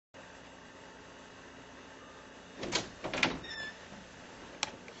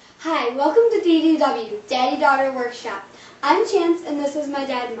Hi, welcome to DDW, Daddy-Daughter Workshop. I'm Chance and this is my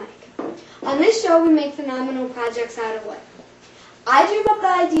dad, Mike. On this show we make phenomenal projects out of wood. I dream up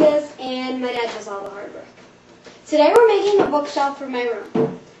the ideas and my dad does all the hard work. Today we're making a bookshelf for my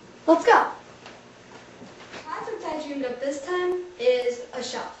room. Let's go! The project I dreamed up this time is a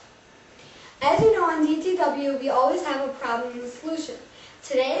shelf. As you know, on DDW we always have a problem and a solution.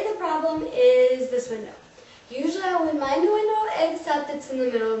 Today the problem is this window. Usually I wouldn't mind the window, except it's in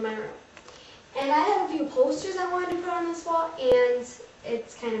the middle of my room. And I had a few posters I wanted to put on this wall, and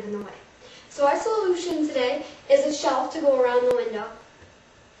it's kind of in the way. So our solution today is a shelf to go around the window.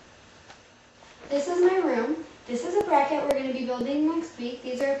 This is my room. This is a bracket we're going to be building next week.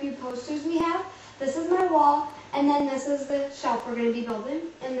 These are a few posters we have. This is my wall, and then this is the shelf we're going to be building,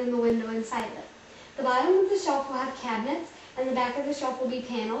 and then the window inside of it. The bottom of the shelf will have cabinets, and the back of the shelf will be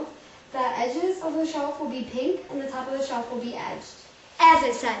paneled. The edges of the shelf will be pink, and the top of the shelf will be edged. As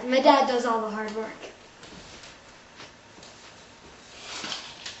I said, my dad does all the hard work.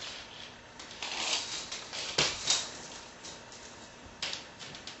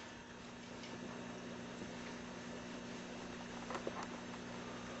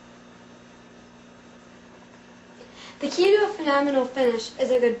 The key to a phenomenal finish is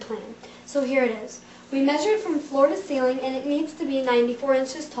a good plan. So here it is. We measured from floor to ceiling, and it needs to be 94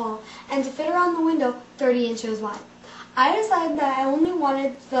 inches tall, and to fit around the window, 30 inches wide. I decided that I only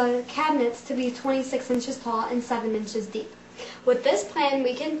wanted the cabinets to be 26 inches tall and 7 inches deep. With this plan,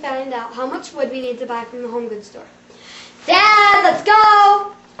 we can find out how much wood we need to buy from the home goods store. Dad, let's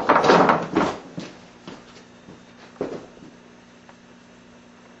go!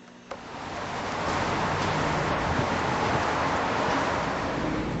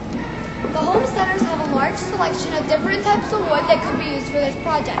 The homesteaders have a large selection of different types of wood that could be used for this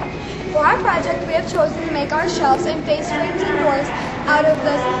project. For our project, we have chosen to make our shelves and face screens and doors out of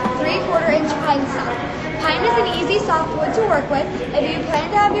this 3/4-inch pine stump. Pine is an easy soft wood to work with. If you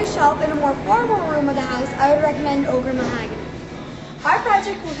plan to have your shelf in a more formal room of the house, I would recommend oak or mahogany. Our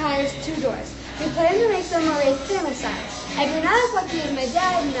project requires 2 doors. We plan to make them a raised panel size. If you're not as lucky as my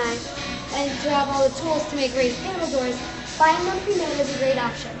dad and I, and to have all the tools to make raised panel doors, buying them pre-made is a great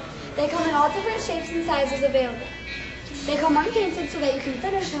option. They come in all different shapes and sizes available. They come unpainted so that you can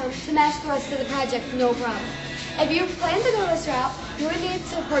finish them to match the rest of the project, no problem. If you plan to go this route, you would need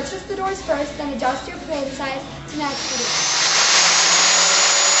to purchase the doors first, then adjust your frame size to match the door.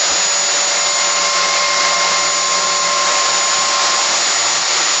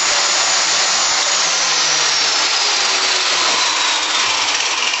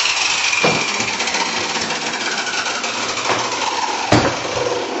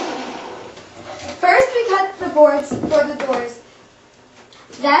 Boards for the doors.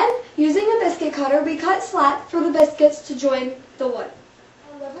 Then, using a biscuit cutter, we cut slats for the biscuits to join the wood.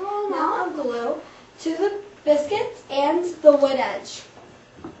 A liberal amount of glue to the biscuits and the wood edge.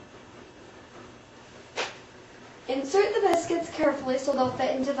 Insert the biscuits carefully so they'll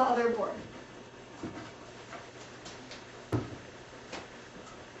fit into the other board.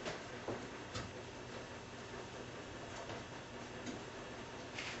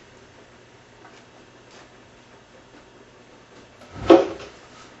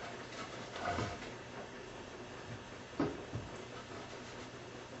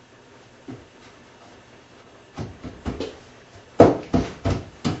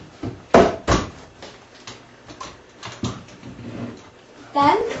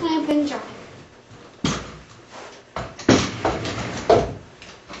 Then clamp and dry.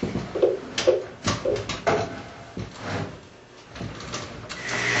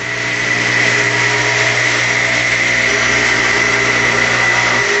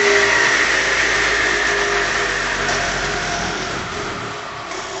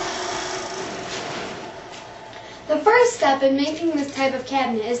 The first step in making this type of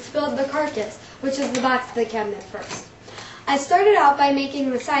cabinet is to build the carcass, which is the box of the cabinet first. I started out by making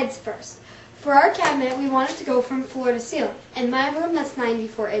the sides first. For our cabinet, we wanted to go from floor to ceiling. In my room, that's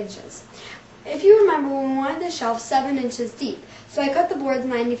 94 inches. If you remember, we wanted the shelf 7 inches deep, so I cut the boards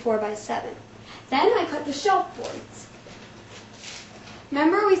 94 by 7. Then I cut the shelf boards.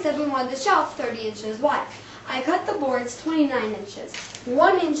 Remember, we said we wanted the shelf 30 inches wide. I cut the boards 29 inches,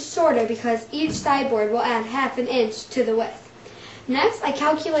 1 inch shorter because each side board will add ½ an inch to the width. Next, I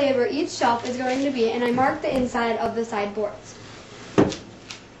calculated where each shelf is going to be, and I marked the inside of the side boards.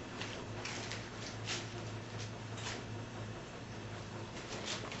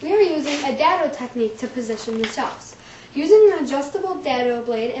 We are using a dado technique to position the shelves. Using an adjustable dado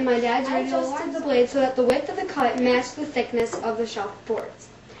blade and my dad's adjusted the blade so that the width of the cut matched the thickness of the shelf boards.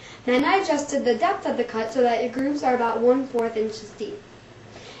 Then I adjusted the depth of the cut so that your grooves are about 1/4 inches deep.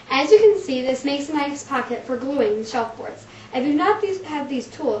 As you can see, this makes a nice pocket for gluing shelf boards. If you do not have these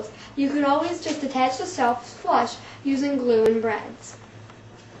tools, you could always just attach the shelves flush using glue and brads.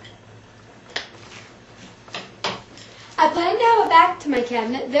 I plan to have a back to my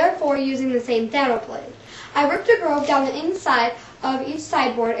cabinet, therefore using the same dado blade. I ripped a groove down the inside of each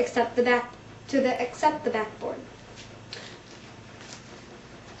sideboard except the backboard.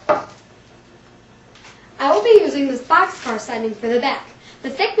 I will be using this boxcar setting for the back. The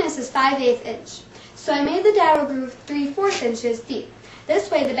thickness is 5/8 inch, so I made the dado groove 3/4 inches deep.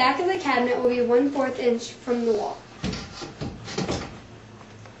 This way the back of the cabinet will be 1/4 inch from the wall.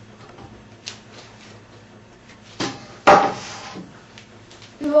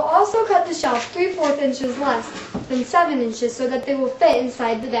 We will also cut the shelf 3/4 inches less than 7 inches so that they will fit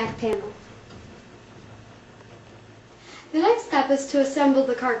inside the back panel. The next step is to assemble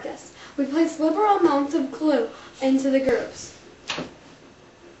the carcass. We place liberal amounts of glue into the grooves.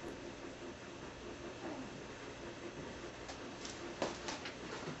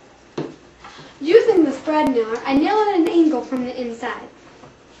 Using the thread nailer, I nail at an angle from the inside.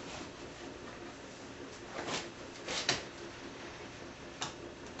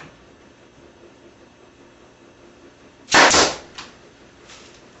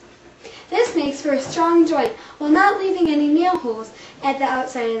 This makes for a strong joint while not leaving any nail holes at the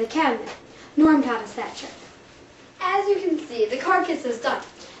outside of the cabinet. Norm taught us that trick. As you can see, the carcass is done.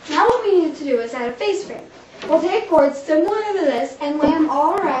 Now what we need to do is add a face frame. We'll take boards similar to this and lay them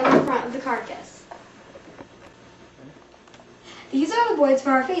all around the front of the carcass. These are the boards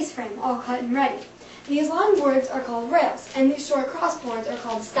for our face frame, all cut and ready. These long boards are called rails, and these short cross boards are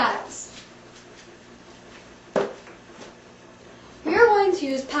called stiles. We are going to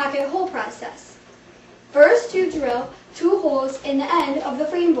use pocket hole process. First, you drill 2 holes in the end of the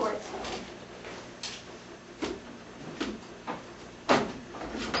frame board.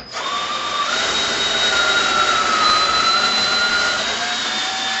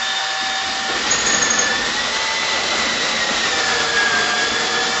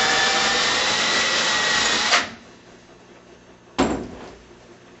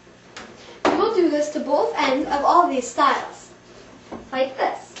 We will do this to both ends of all these stiles, like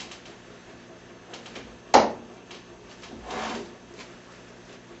this.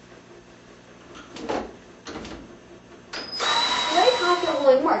 The way pocket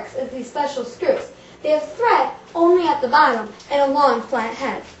holing works is these special screws. They have thread only at the bottom and a long flat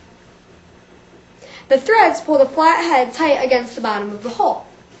head. The threads pull the flat head tight against the bottom of the hole.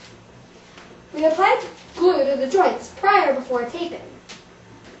 We apply glue to the joints before taping.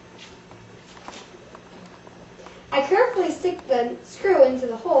 I carefully stick the screw into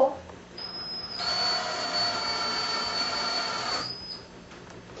the hole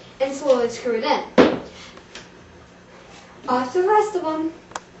and slowly screw it in. Off to the rest of them.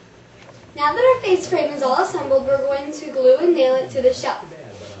 Now that our face frame is all assembled, we're going to glue and nail it to the shelf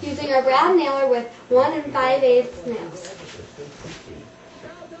using our brad nailer with 1 5/8 nails.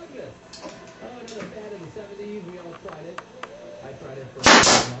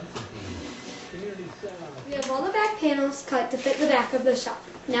 We have all the back panels cut to fit the back of the shelf.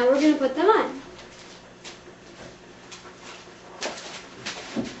 Now we're going to put them on.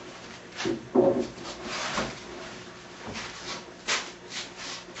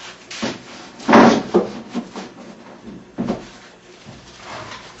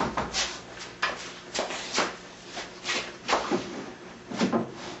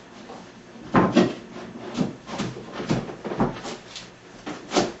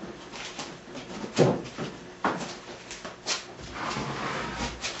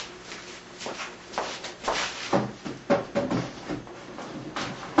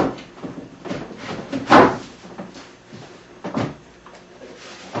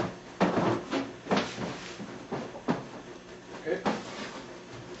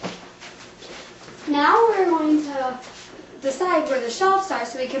 Now we're going to decide where the shelves are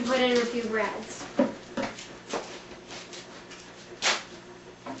so we can put in a few brads.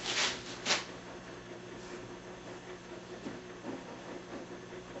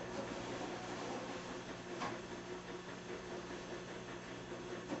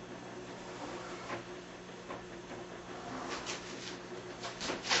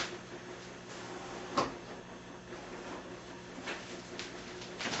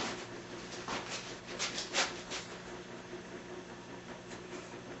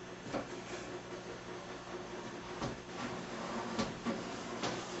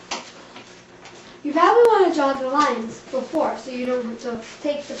 You probably want to draw the lines before so you don't have to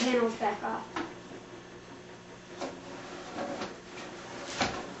take the panels back off.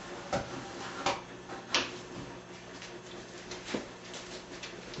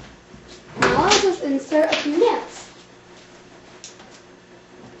 insert a few nails.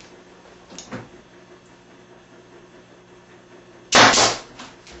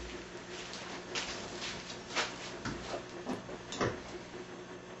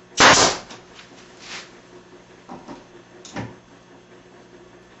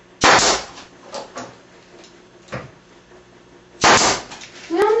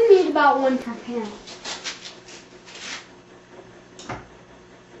 We only need about one per panel.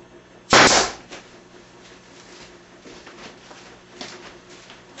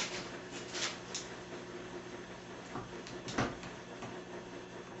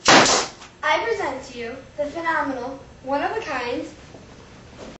 I present to you the phenomenal, one-of-a-kind